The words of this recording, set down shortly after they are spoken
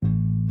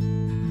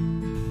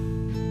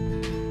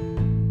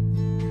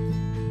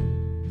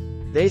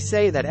They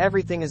say that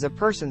everything is a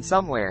person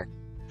somewhere.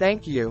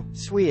 Thank you,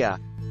 SWIA.